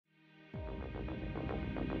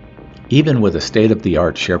Even with a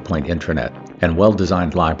state-of-the-art SharePoint intranet and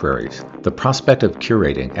well-designed libraries, the prospect of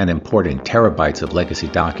curating and importing terabytes of legacy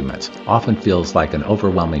documents often feels like an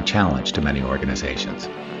overwhelming challenge to many organizations.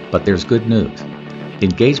 But there's good news.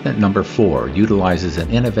 Engagement number 4 utilizes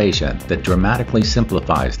an innovation that dramatically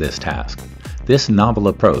simplifies this task. This novel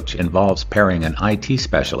approach involves pairing an IT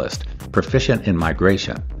specialist proficient in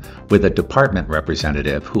migration with a department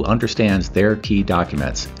representative who understands their key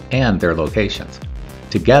documents and their locations.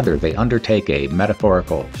 Together, they undertake a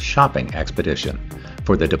metaphorical shopping expedition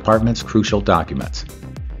for the department's crucial documents.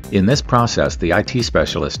 In this process, the IT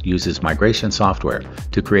specialist uses migration software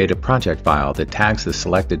to create a project file that tags the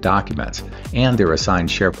selected documents and their assigned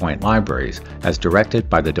SharePoint libraries as directed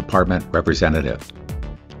by the department representative.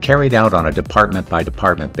 Carried out on a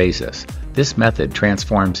department-by-department basis, this method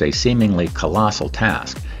transforms a seemingly colossal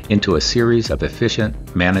task into a series of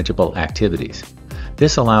efficient, manageable activities.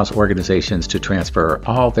 This allows organizations to transfer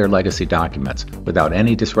all their legacy documents without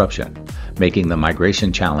any disruption, making the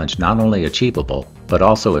migration challenge not only achievable, but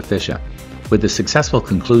also efficient. With the successful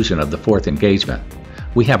conclusion of the 4th engagement,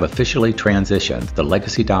 we have officially transitioned the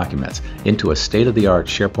legacy documents into a state-of-the-art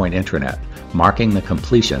SharePoint intranet, marking the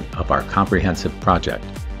completion of our comprehensive project.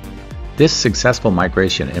 This successful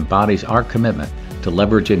migration embodies our commitment to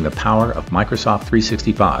leveraging the power of Microsoft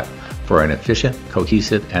 365 for an efficient,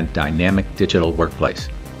 cohesive, and dynamic digital workplace.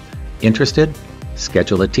 Interested?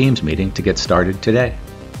 Schedule a Teams meeting to get started today.